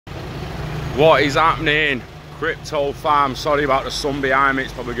What is happening? Crypto farm. Sorry about the sun behind me.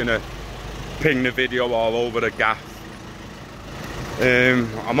 It's probably gonna ping the video all over the gaff.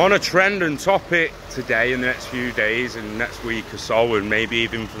 I'm on a trend and topic today in the next few days and next week or so, and maybe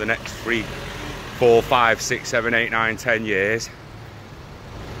even for the next 3, 4, 5, 6, 7, 8, 9, 10 years,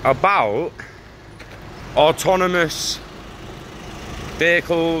 about autonomous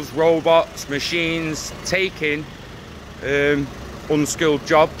vehicles, robots, machines taking unskilled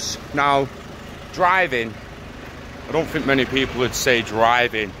jobs. Now, driving, I don't think many people would say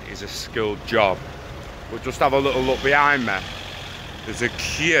driving is a skilled job, but just have a little look behind me. There's a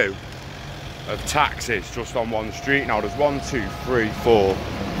queue of taxis just on one street now. There's 1, 2, 3, 4,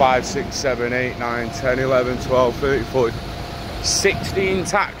 5, 6, 7, 8, 9, 10, 11, 12, 13, 14, 16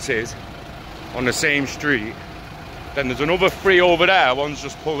 taxis on the same street. Then there's another 3 over there, one's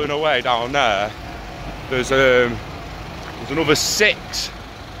just pulling away down there. There's another 6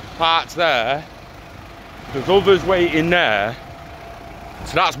 parked there. There's others waiting there.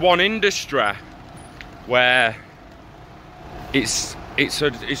 So that's one industry where it's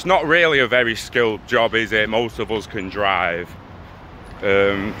not really a very skilled job, is it? Most of us can drive.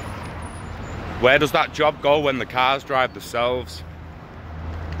 Where does that job go when the cars drive themselves?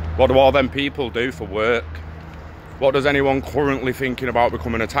 What do all them people do for work? What does anyone currently thinking about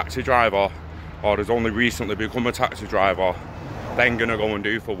becoming a taxi driver, or has only recently become a taxi driver, then gonna go and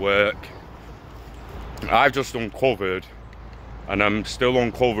do for work? I've just uncovered, and I'm still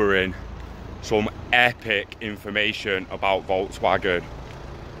uncovering, some epic information about Volkswagen.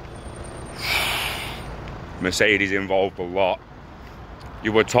 Mercedes involved a lot.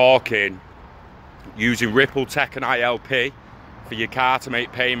 You were talking using Ripple Tech and ILP for your car to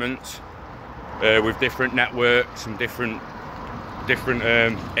make payments with different networks and different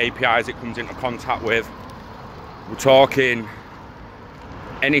APIs it comes into contact with. We're talking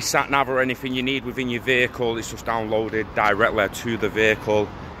any sat nav or anything you need within your vehicle, it's just downloaded directly to the vehicle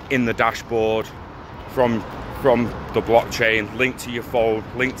in the dashboard from the blockchain, linked to your phone,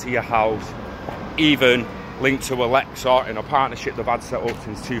 linked to your house, even linked to Alexa in a partnership they've had set up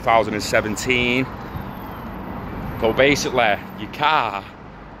since 2017. So basically, your car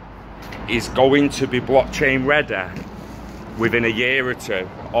is going to be blockchain ready within a year or two.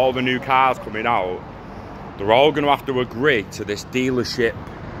 All the new cars coming out, they're all going to have to agree to this dealership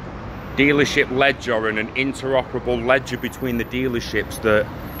ledger and an interoperable ledger between the dealerships that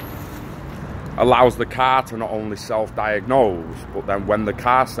allows the car to not only self-diagnose, but then when the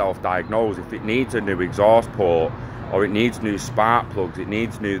car self-diagnoses, if it needs a new exhaust port, or it needs new spark plugs, it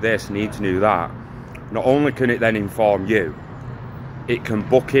needs new this, needs new that, not only can it then inform you, it can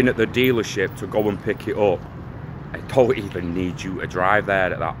book in at the dealership to go and pick it up. It don't even need you to drive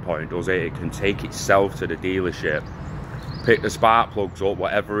there at that point, does it? It can take itself to the dealership, pick the spark plugs up,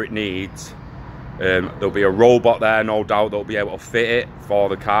 whatever it needs. There'll be a robot there, no doubt, that'll be able to fit it for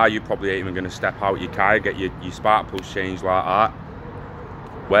the car. You probably ain't even going to step out your car, get your spark plugs changed like that.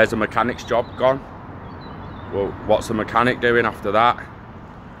 Where's the mechanic's job gone? Well, what's the mechanic doing after that?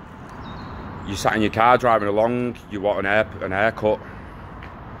 You sat in your car driving along, you want an haircut.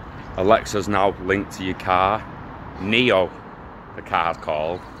 Alexa's now linked to your car. Neo, the car's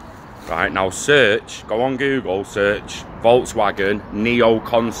called. Right, now search, go on Google, search Volkswagen Neo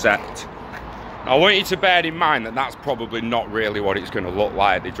concept. Now, I want you to bear in mind that that's probably not really what it's going to look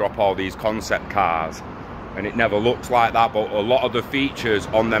like. They drop all these concept cars and it never looks like that, but a lot of the features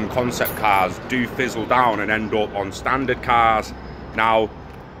on them concept cars do fizzle down and end up on standard cars. Now,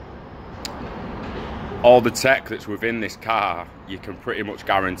 all the tech that's within this car, you can pretty much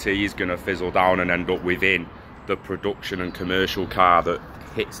guarantee is going to fizzle down and end up within the production and commercial car that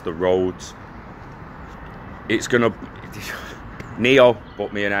hits the roads. It's going to... Neo,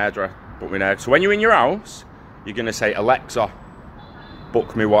 book me an hairdresser. So when you're in your house, you're going to say, Alexa,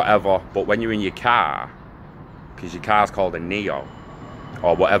 book me whatever. But when you're in your car, because your car's called a Neo,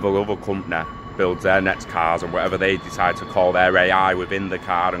 or whatever other company builds their next cars, and whatever they decide to call their AI within the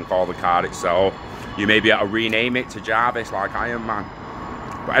car and call the car itself, you may be able to rename it to Jarvis like Iron Man.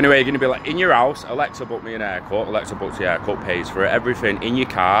 But anyway, you're going to be like, in your house, Alexa, book me an haircut. Alexa books your haircut, pays for it, everything. In your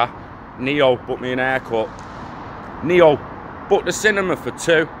car, Neo, book me an haircut. Neo, book the cinema for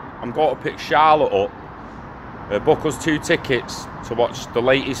 2. I'm going to pick Charlotte up. Book us 2 tickets to watch the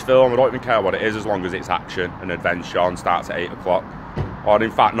latest film. I don't even care what it is, as long as it's action and adventure and starts at 8 o'clock. Or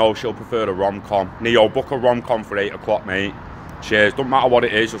in fact, no, she'll prefer a rom-com. Neo, book a rom-com for 8 o'clock, mate. Cheers. Don't matter what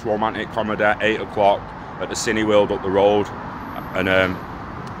it is, just romantic comedy, 8 o'clock at the Cineworld up the road. And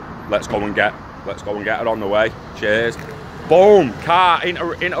let's go and get it on the way. Cheers. Boom. Car,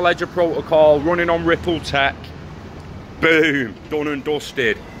 Interledger protocol, running on Ripple Tech. Boom. Done and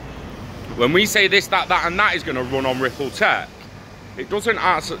dusted. When we say this, that, and that is going to run on Ripple tech, it doesn't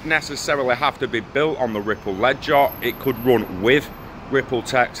necessarily have to be built on the Ripple ledger. It could run with Ripple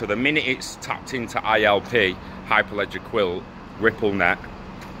tech. So the minute it's tapped into ILP, Hyperledger Quilt, RippleNet,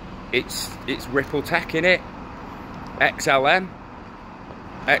 it's Ripple tech in it. XLM,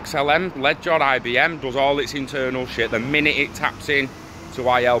 Ledger, IBM does all its internal shit. The minute it taps in to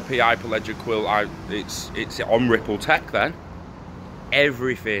ILP, Hyperledger Quilt, it's on Ripple tech then.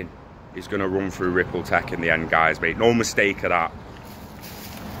 Everything is going to run through Ripple tech in the end, guys. Make no mistake of that.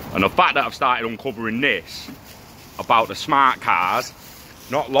 And the fact that I've started uncovering this about the smart cars,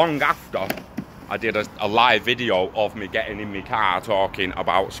 not long after I did a live video of me getting in my car talking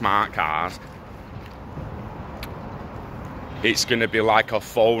about smart cars. It's going to be like a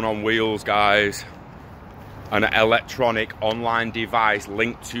phone on wheels, guys. An electronic online device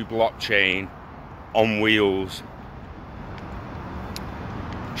linked to blockchain on wheels.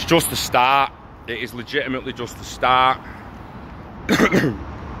 It's just a start. It is legitimately just a start.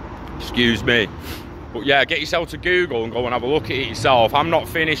 Excuse me. But yeah, get yourself to Google and go and have a look at it yourself. I'm not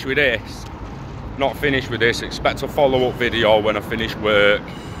finished with this. Not finished with this. Expect a follow-up video when I finish work.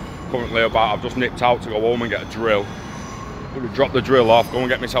 Currently I've just nipped out to go home and get a drill. I'm going to drop the drill off, go and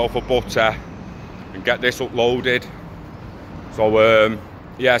get myself a butter and get this uploaded. So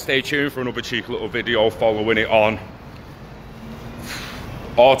yeah, stay tuned for another cheeky little video following it on.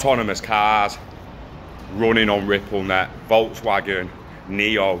 Autonomous cars running on RippleNet, Volkswagen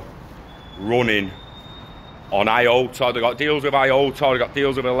Neo running on IOTA. They got deals with IOTA, they got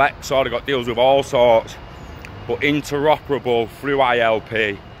deals with Alexa, they got deals with all sorts, but interoperable through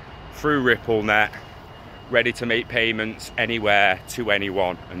ILP, through RippleNet, ready to make payments anywhere, to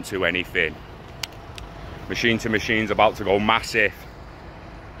anyone and to anything. Machine to machine's about to go massive.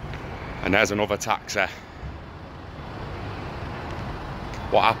 And there's another taxi.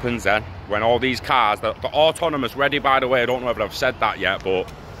 What happens then when all these cars, the autonomous ready, by the way, I don't know if I've said that yet,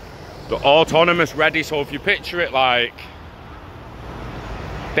 but the autonomous ready, so if you picture it like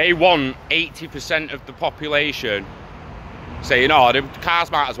they want 80% of the population saying, oh, the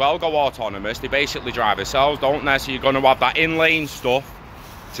cars might as well go autonomous. They basically drive themselves, don't they? So you're going to have that in-lane stuff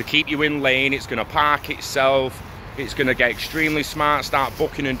to keep you in lane. It's going to park itself. It's going to get extremely smart, start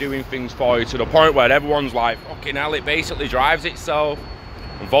booking and doing things for you to the point where everyone's like, fucking hell, it basically drives itself.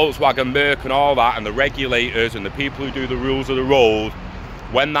 And Volkswagen, Merc and all that, and the regulators and the people who do the rules of the road,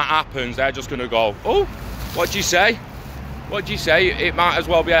 when that happens, they're just going to go, oh, what'd you say? What'd you say? It might as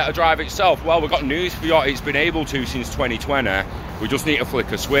well be able to drive itself. Well, we've got news for you. It's been able to since 2020. We just need to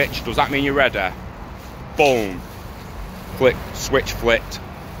flick a switch. Does that mean you're ready? Boom. Click, switch flicked.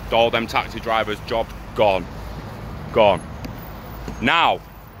 All them taxi drivers' job gone. Gone. Now,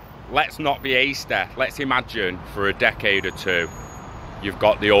 let's not be hasty. Let's imagine for a decade or two, you've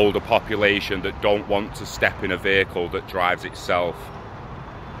got the older population that don't want to step in a vehicle that drives itself.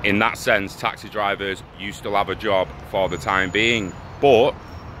 In that sense, taxi drivers, you still have a job for the time being. But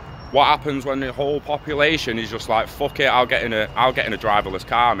what happens when the whole population is just like, fuck it, I'll get in a driverless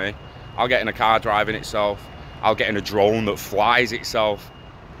car, mate. I'll get in a car driving itself. I'll get in a drone that flies itself.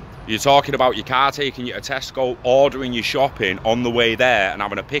 You're talking about your car taking you to Tesco, ordering your shopping on the way there and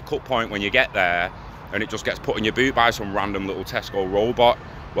having a pickup point when you get there, and it just gets put in your boot by some random little Tesco robot.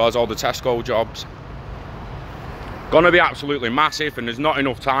 Where's all the Tesco jobs? Gonna be absolutely massive, and there's not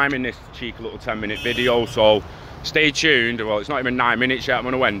enough time in this cheeky little 10-minute video, so stay tuned. Well, it's not even 9 minutes yet. I'm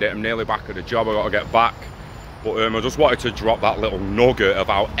gonna end it. I'm nearly back at the job. I gotta get back. But I just wanted to drop that little nugget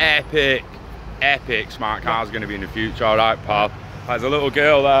about epic smart cars are gonna be in the future. All right, pal. There's a little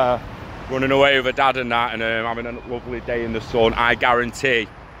girl there running away with her dad and that, and having a lovely day in the sun. I guarantee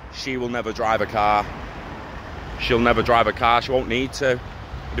she will never drive a car. She'll never drive a car. She won't need to.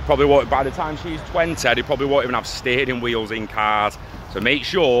 They probably won't, by the time she's 20, they probably won't even have steering wheels in cars. So make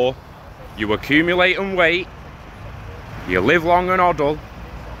sure you accumulate and wait, you live long and hodl,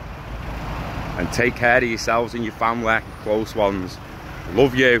 and take care of yourselves and your family, close ones.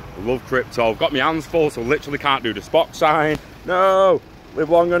 Love you, love crypto. Got my hands full, so literally can't do the spot sign. No, live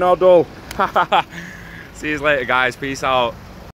long and hodl. See you later, guys. Peace out.